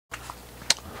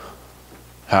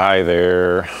Hi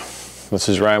there, this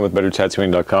is Ryan with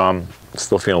bettertattooing.com.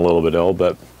 Still feeling a little bit ill,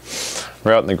 but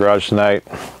we're out in the garage tonight,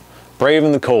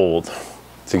 braving the cold,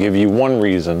 to give you one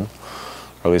reason,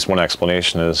 or at least one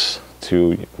explanation as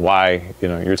to why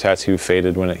your tattoo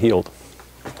faded when it healed.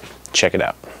 Check it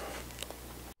out.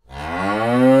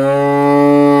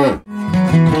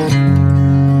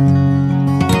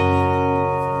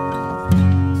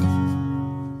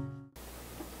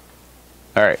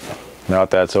 All right, now that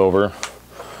that's over,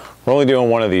 we're only doing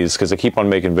one of these because I keep on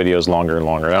making videos longer and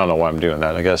longer. I don't know why I'm doing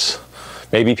that. I guess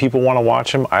maybe people want to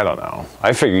watch them. I don't know.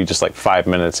 I figure you just like 5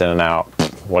 minutes in and out,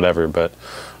 whatever, but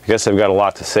I guess I've got a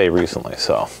lot to say recently,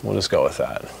 so we'll just go with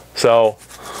that. So,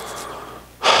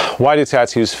 why do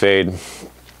tattoos fade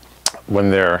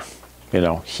when they're,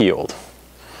 healed?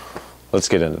 Let's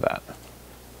get into that.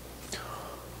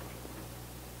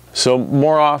 So,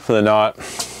 more often than not,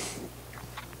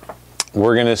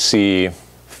 we're gonna see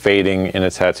fading in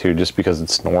a tattoo just because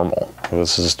it's normal.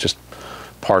 This is just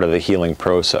part of the healing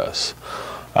process.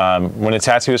 When a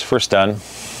tattoo is first done,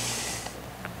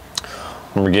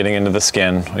 when we're getting into the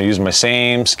skin, I use my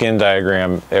same skin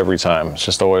diagram every time. It's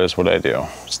just always what I do. I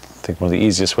think one of the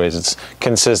easiest ways, it's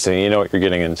consistent. You know what you're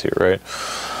getting into, right?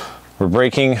 We're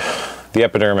breaking the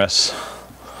epidermis,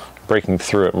 breaking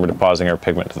through it, and we're depositing our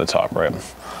pigment to the top, right?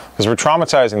 Because we're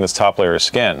traumatizing this top layer of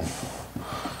skin.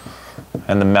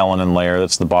 And the melanin layer,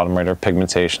 that's the bottom right, our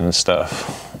pigmentation and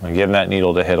stuff. I'm getting that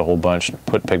needle to hit a whole bunch and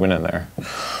put pigment in there.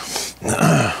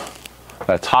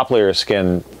 That top layer of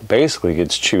skin basically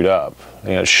gets chewed up.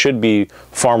 It should be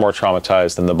far more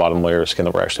traumatized than the bottom layer of skin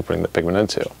that we're actually putting the pigment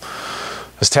into.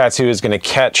 This tattoo is going to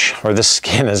catch, or this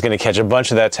skin is going to catch a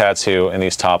bunch of that tattoo in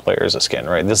these top layers of skin,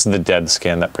 right? This is the dead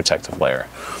skin, that protective layer.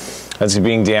 As it's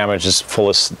being damaged, it's full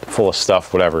of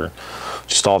stuff, whatever.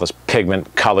 Just all this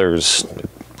pigment, colors,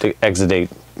 to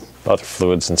exudate other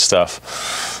fluids and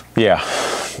stuff. Yeah,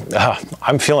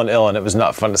 I'm feeling ill and it was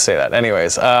not fun to say that.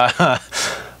 Anyways,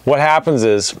 what happens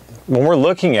is when we're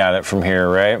looking at it from here,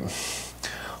 right?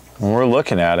 When we're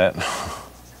looking at it,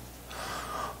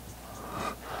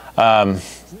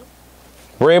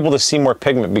 we're able to see more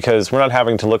pigment because we're not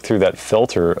having to look through that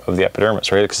filter of the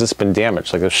epidermis, right? Because it's been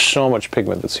damaged. Like there's so much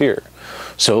pigment that's here.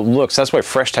 So it looks, that's why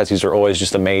fresh tattoos are always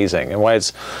just amazing and why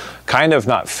it's kind of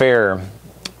not fair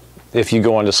if you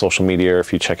go onto social media or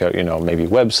if you check out, maybe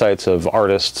websites of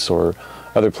artists or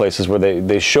other places where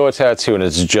they show a tattoo and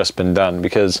it's just been done,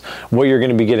 because what you're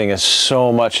going to be getting is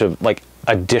so much of like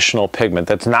additional pigment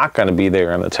that's not going to be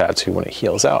there in the tattoo when it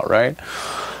heals out, right?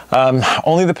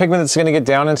 Only the pigment that's going to get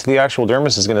down into the actual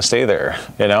dermis is going to stay there,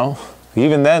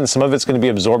 Even then, some of it's going to be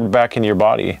absorbed back into your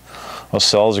body. Those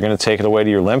cells are going to take it away to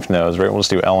your lymph nodes, right? We'll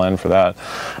just do LN for that.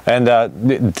 And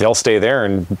they'll stay there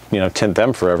and, tint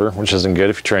them forever, which isn't good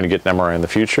if you're trying to get an MRI in the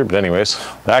future. But anyways,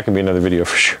 that can be another video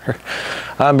for sure.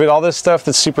 But all this stuff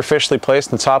that's superficially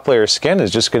placed in the top layer of skin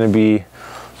is just going to be,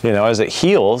 as it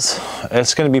heals,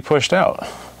 it's going to be pushed out,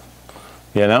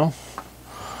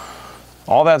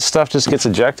 All that stuff just gets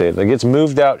ejected. It gets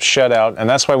moved out, shed out, and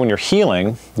that's why when you're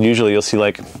healing, usually you'll see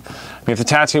if the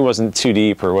tattoo wasn't too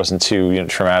deep or wasn't too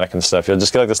traumatic and stuff, you'll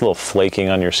just get like this little flaking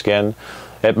on your skin.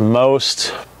 At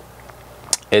most,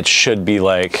 it should be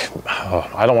like,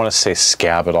 I don't want to say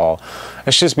scab at all.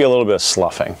 It should just be a little bit of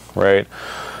sloughing, right?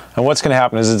 And what's going to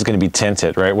happen is it's going to be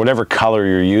tinted, right? Whatever color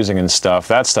you're using and stuff,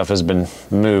 that stuff has been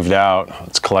moved out.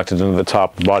 It's collected into the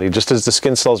top of the body, just as the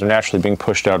skin cells are naturally being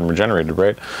pushed out and regenerated,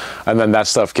 right? And then that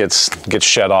stuff gets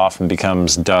shed off and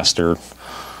becomes dust or,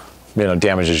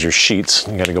 damages your sheets.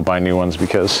 You got to go buy new ones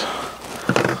because,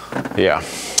 yeah.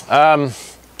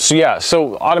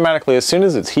 So automatically, as soon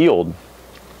as it's healed,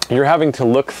 you're having to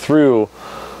look through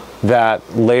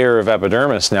that layer of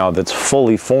epidermis now that's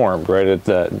fully formed, right?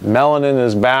 The melanin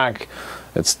is back.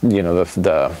 It's,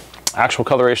 the actual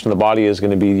coloration of the body is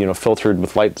going to be, filtered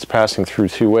with light that's passing through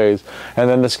two ways. And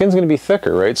then the skin's going to be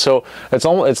thicker, right? So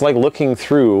it's like looking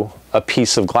through a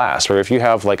piece of glass, or if you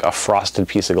have like a frosted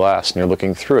piece of glass and you're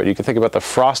looking through it, you can think about the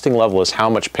frosting level as how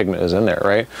much pigment is in there,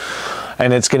 right?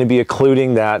 And it's going to be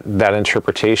occluding that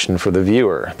interpretation for the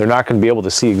viewer. They're not going to be able to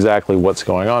see exactly what's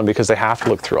going on because they have to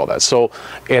look through all that. So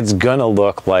it's going to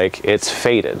look like it's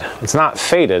faded. It's not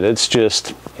faded, it's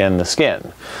just in the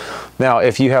skin. Now,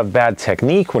 if you have bad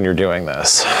technique when you're doing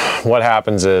this, what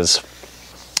happens is,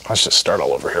 let's just start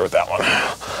all over here with that one.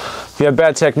 If you have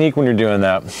bad technique when you're doing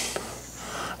that,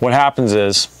 what happens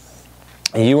is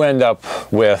you end up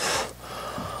with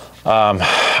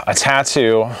a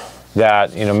tattoo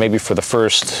that, maybe for the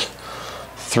first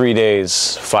 3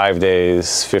 days, 5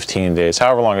 days, 15 days,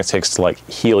 however long it takes to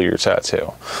heal your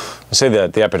tattoo. Let's say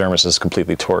that the epidermis is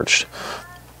completely torched.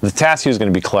 The tattoo is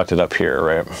going to be collected up here,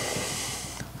 right?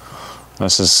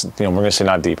 This is, you know, we're gonna say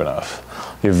not deep enough.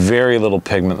 You have very little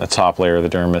pigment in the top layer of the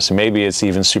dermis, and maybe it's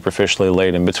even superficially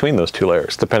laid in between those two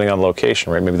layers, depending on the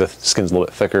location, right? Maybe the skin's a little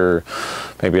bit thicker,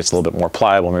 maybe it's a little bit more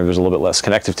pliable, maybe there's a little bit less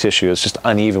connective tissue. It's just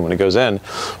uneven when it goes in.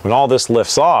 When all this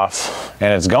lifts off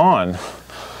and it's gone,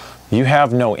 you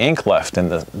have no ink left in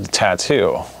the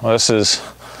tattoo. Well, this is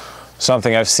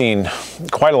something I've seen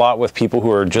quite a lot with people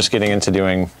who are just getting into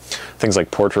doing things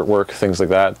like portrait work, things like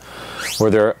that,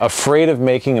 where they're afraid of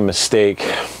making a mistake,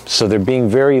 so they're being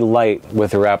very light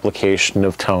with their application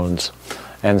of tones.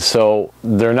 And so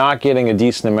they're not getting a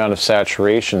decent amount of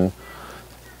saturation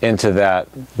into that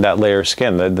layer of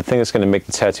skin. The thing that's going to make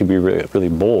the tattoo be really, really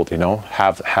bold, you know,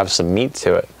 have some meat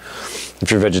to it. If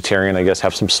you're vegetarian, I guess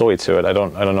have some soy to it. I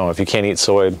don't know if you can't eat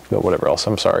soy, but whatever else,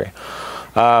 I'm sorry.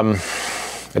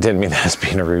 I didn't mean that as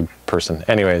being a rude person.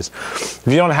 Anyways, if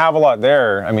you don't have a lot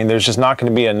there, I mean, there's just not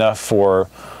going to be enough for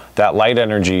that light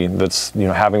energy that's, you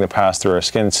know, having to pass through our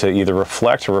skin to either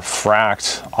reflect or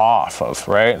refract off of,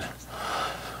 right?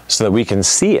 So that we can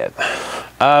see it.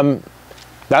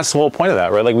 That's the whole point of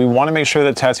that, right? Like, we want to make sure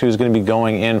that tattoo is going to be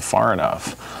going in far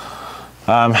enough.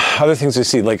 Other things we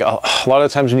see, like a lot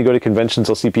of times when you go to conventions,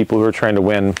 I'll see people who are trying to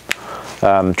win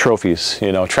trophies.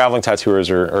 You know, traveling tattooers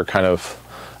are kind of,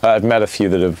 I've met a few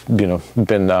that have, you know,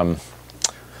 been,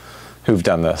 who've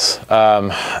done this.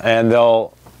 And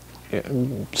they'll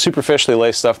superficially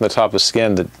lay stuff on the top of the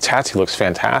skin. The tattoo looks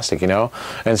fantastic, you know?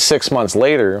 And 6 months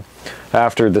later,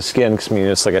 after the skin, I mean,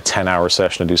 it's like a 10-hour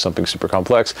session to do something super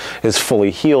complex, is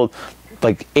fully healed,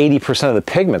 like 80% of the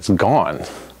pigment's gone.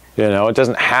 You know, it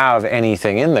doesn't have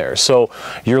anything in there. So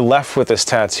you're left with this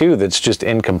tattoo that's just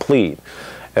incomplete.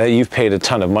 You've paid a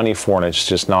ton of money for, and it's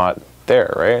just not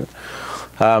there, right?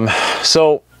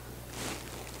 So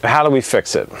how do we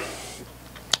fix it?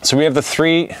 So we have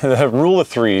the rule of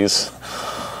threes,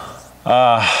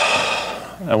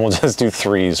 and we'll just do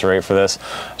threes, right, for this.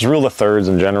 There's rule of thirds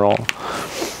in general,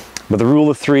 but the rule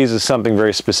of threes is something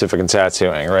very specific in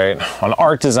tattooing, right? On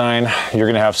art design, you're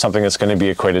gonna have something that's gonna be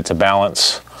equated to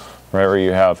balance, right, where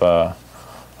you have a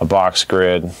box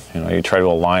grid, you know, you try to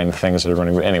align things that are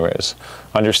running, anyways.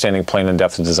 Understanding plane and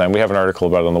depth of design. We have an article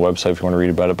about it on the website if you want to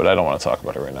read about it, but I don't want to talk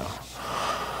about it right now.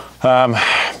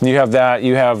 You have that,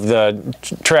 you have the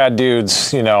trad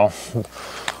dudes, you know,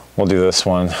 we'll do this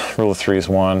one. Rule of threes,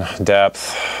 one,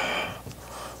 depth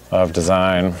of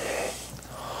design.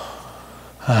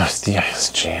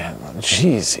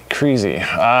 Jeez, crazy.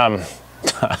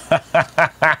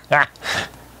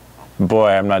 Boy,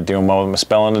 I'm not doing well with my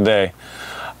spelling today.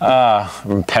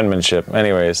 Penmanship.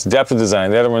 Anyways, depth of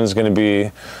design. The other one is going to be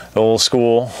the old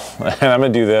school, and I'm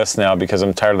going to do this now because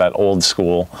I'm tired of that old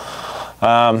school.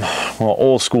 Well,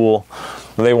 old school,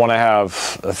 they want to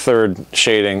have a third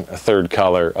shading, a third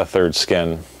color, a third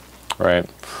skin, right?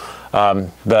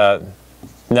 The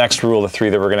next rule of three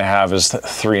that we're going to have is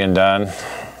 3 and done.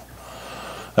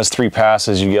 That's 3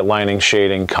 passes. You get lining,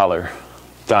 shading, color,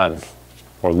 done.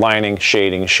 Or lining,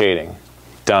 shading, shading.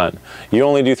 Done. You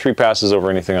only do 3 passes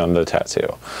over anything on the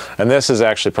tattoo. And this is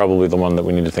actually probably the one that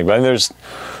we need to think about. And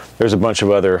there's a bunch of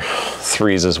other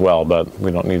 3s as well, but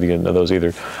we don't need to get into those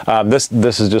either. This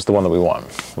is just the one that we want,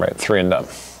 right? 3 and done.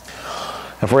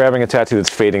 If we're having a tattoo that's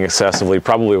fading excessively,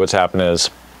 probably what's happened is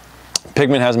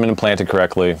pigment hasn't been implanted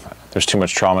correctly. There's too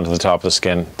much trauma to the top of the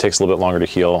skin. It takes a little bit longer to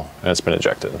heal, and it's been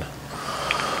ejected.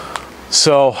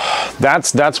 So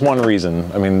that's one reason.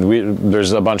 I mean,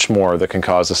 there's a bunch more that can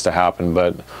cause this to happen,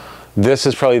 but this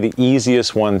is probably the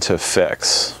easiest one to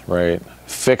fix, right?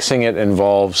 Fixing it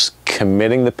involves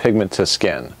committing the pigment to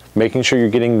skin, making sure you're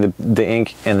getting the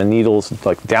ink and the needles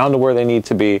like down to where they need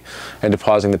to be and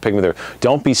depositing the pigment there.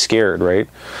 Don't be scared, right?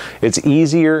 It's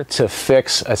easier to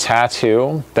fix a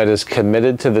tattoo that is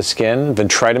committed to the skin than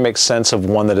try to make sense of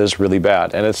one that is really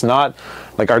bad. And it's not,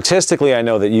 like, artistically, I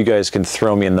know that you guys can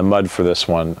throw me in the mud for this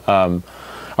one.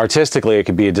 Artistically, it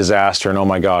could be a disaster and oh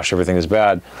my gosh, everything is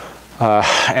bad.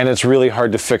 And it's really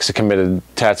hard to fix a committed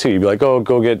tattoo. You'd be like, oh,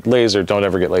 go get laser. Don't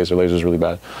ever get laser. Laser's really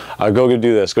bad. Go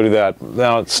do this, go do that.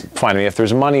 Now it's fine. I mean, if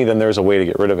there's money, then there's a way to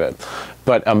get rid of it.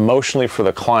 But emotionally for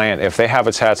the client, if they have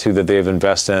a tattoo that they've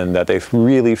invested in, that they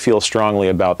really feel strongly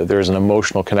about, that there's an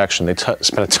emotional connection, they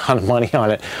spend a ton of money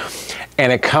on it,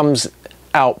 and it comes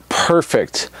out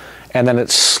perfect, and then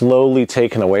it's slowly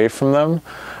taken away from them,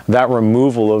 that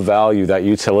removal of value, that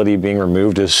utility being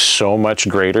removed, is so much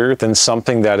greater than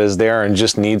something that is there and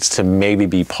just needs to maybe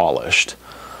be polished,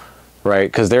 right?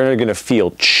 Because they're going to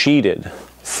feel cheated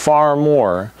far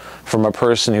more from a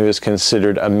person who is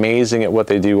considered amazing at what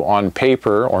they do on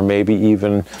paper, or maybe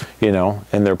even, you know,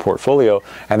 in their portfolio,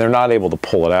 and they're not able to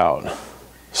pull it out.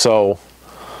 So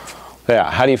yeah,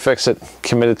 how do you fix it?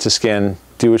 Commit it to skin,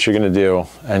 do what you're gonna do,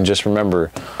 and just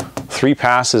remember, 3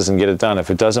 passes and get it done.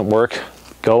 If it doesn't work,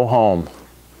 go home,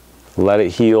 let it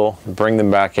heal, bring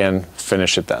them back in,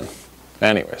 finish it then.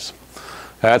 Anyways,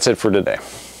 that's it for today.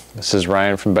 This is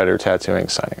Ryan from Better Tattooing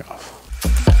signing off.